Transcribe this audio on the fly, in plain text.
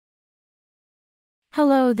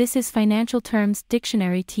Hello, this is Financial Terms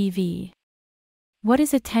Dictionary TV. What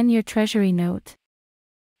is a 10-year Treasury note?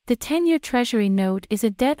 The 10-year Treasury note is a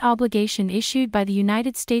debt obligation issued by the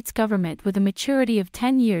United States government with a maturity of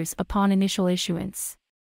 10 years upon initial issuance.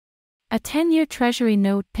 A 10-year Treasury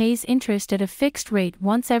note pays interest at a fixed rate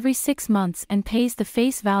once every 6 months and pays the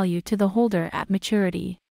face value to the holder at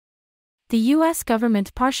maturity. The U.S.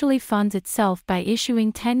 government partially funds itself by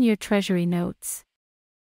issuing 10-year Treasury notes.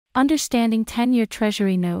 Understanding 10-year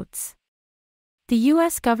Treasury notes. The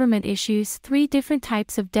U.S. government issues 3 different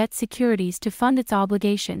types of debt securities to fund its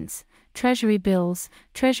obligations: Treasury bills,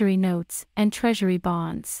 Treasury notes, and Treasury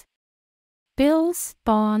bonds. Bills,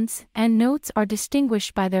 bonds, and notes are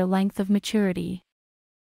distinguished by their length of maturity.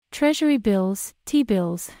 Treasury bills,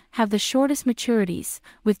 T-bills, have the shortest maturities,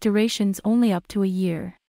 with durations only up to a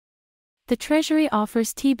year. The Treasury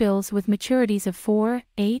offers T-bills with maturities of 4,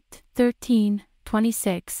 8, 13,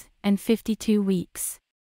 26, and 52 weeks.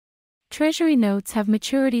 Treasury notes have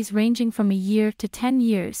maturities ranging from a year to 10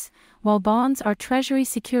 years, while bonds are Treasury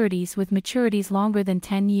securities with maturities longer than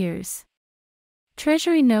 10 years.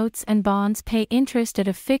 Treasury notes and bonds pay interest at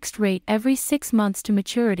a fixed rate every 6 months to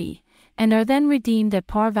maturity, and are then redeemed at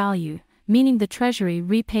par value, meaning the Treasury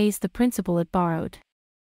repays the principal it borrowed.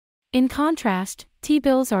 In contrast,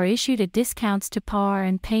 T-bills are issued at discounts to par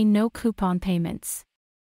and pay no coupon payments.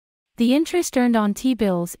 The interest earned on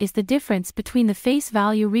T-bills is the difference between the face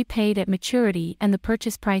value repaid at maturity and the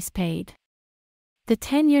purchase price paid. The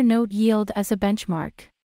 10-year note yield as a benchmark.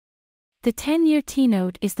 The 10-year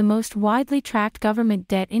T-note is the most widely tracked government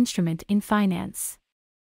debt instrument in finance.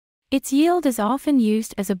 Its yield is often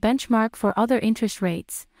used as a benchmark for other interest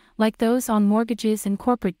rates, like those on mortgages and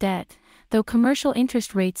corporate debt, though commercial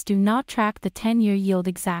interest rates do not track the 10-year yield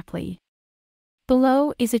exactly.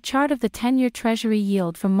 Below is a chart of the 10-year Treasury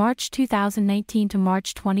yield from March 2019 to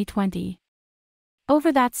March 2020.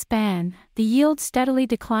 Over that span, the yield steadily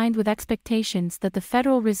declined with expectations that the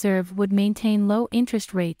Federal Reserve would maintain low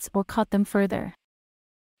interest rates or cut them further.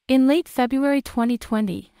 In late February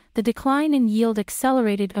 2020, the decline in yield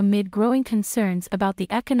accelerated amid growing concerns about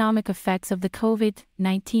the economic effects of the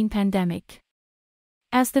COVID-19 pandemic.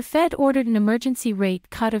 As the Fed ordered an emergency rate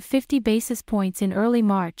cut of 50 basis points in early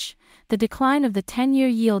March, the decline of the 10-year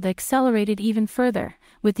yield accelerated even further,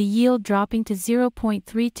 with the yield dropping to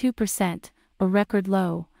 0.32%, a record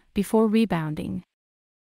low, before rebounding.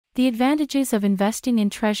 The advantages of investing in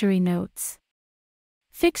Treasury notes.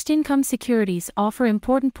 Fixed income securities offer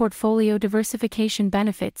important portfolio diversification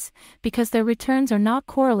benefits because their returns are not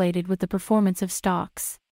correlated with the performance of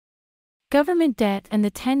stocks. Government debt and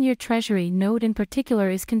the 10-year Treasury note in particular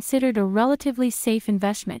is considered a relatively safe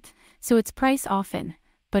investment, so its price often,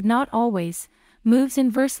 but not always, moves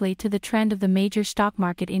inversely to the trend of the major stock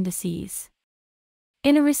market indices.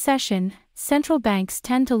 In a recession, central banks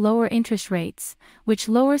tend to lower interest rates, which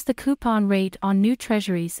lowers the coupon rate on new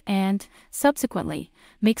treasuries and, subsequently,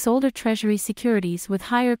 makes older Treasury securities with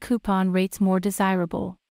higher coupon rates more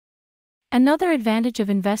desirable. Another advantage of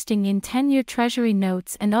investing in 10-year Treasury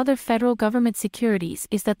notes and other federal government securities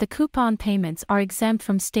is that the coupon payments are exempt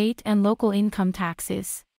from state and local income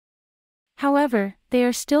taxes. However, they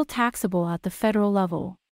are still taxable at the federal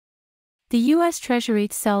level. The U.S. Treasury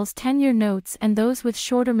sells 10-year notes and those with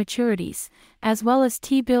shorter maturities, as well as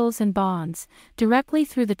T-bills and bonds, directly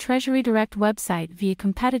through the Treasury Direct website via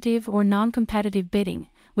competitive or non-competitive bidding,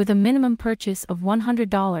 with a minimum purchase of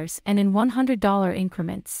 $100 and in $100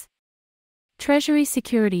 increments. Treasury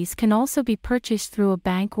securities can also be purchased through a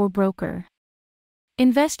bank or broker.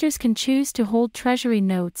 Investors can choose to hold Treasury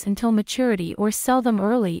notes until maturity or sell them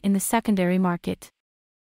early in the secondary market.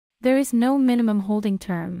 There is no minimum holding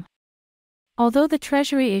term. Although the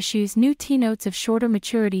Treasury issues new T-notes of shorter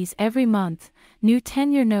maturities every month, new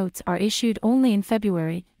 10-year notes are issued only in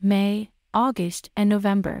February, May, August, and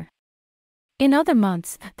November. In other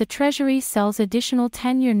months, the Treasury sells additional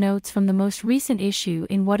 10-year notes from the most recent issue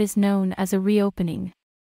in what is known as a reopening.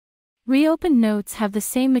 Reopened notes have the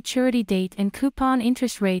same maturity date and coupon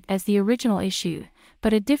interest rate as the original issue,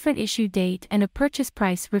 but a different issue date and a purchase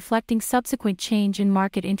price reflecting subsequent change in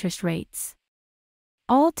market interest rates.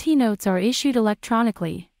 All T-notes are issued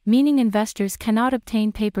electronically, meaning investors cannot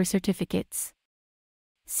obtain paper certificates.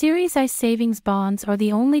 Series I savings bonds are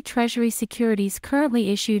the only Treasury securities currently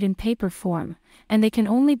issued in paper form, and they can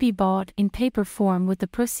only be bought in paper form with the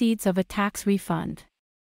proceeds of a tax refund.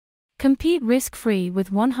 Compete risk-free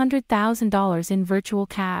with $100,000 in virtual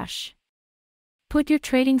cash. Put your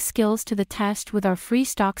trading skills to the test with our free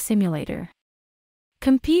stock simulator.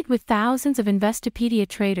 Compete with thousands of Investopedia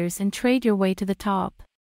traders and trade your way to the top.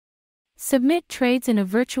 Submit trades in a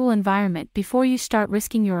virtual environment before you start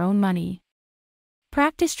risking your own money.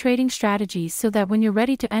 Practice trading strategies so that when you're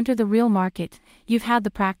ready to enter the real market, you've had the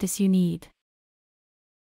practice you need.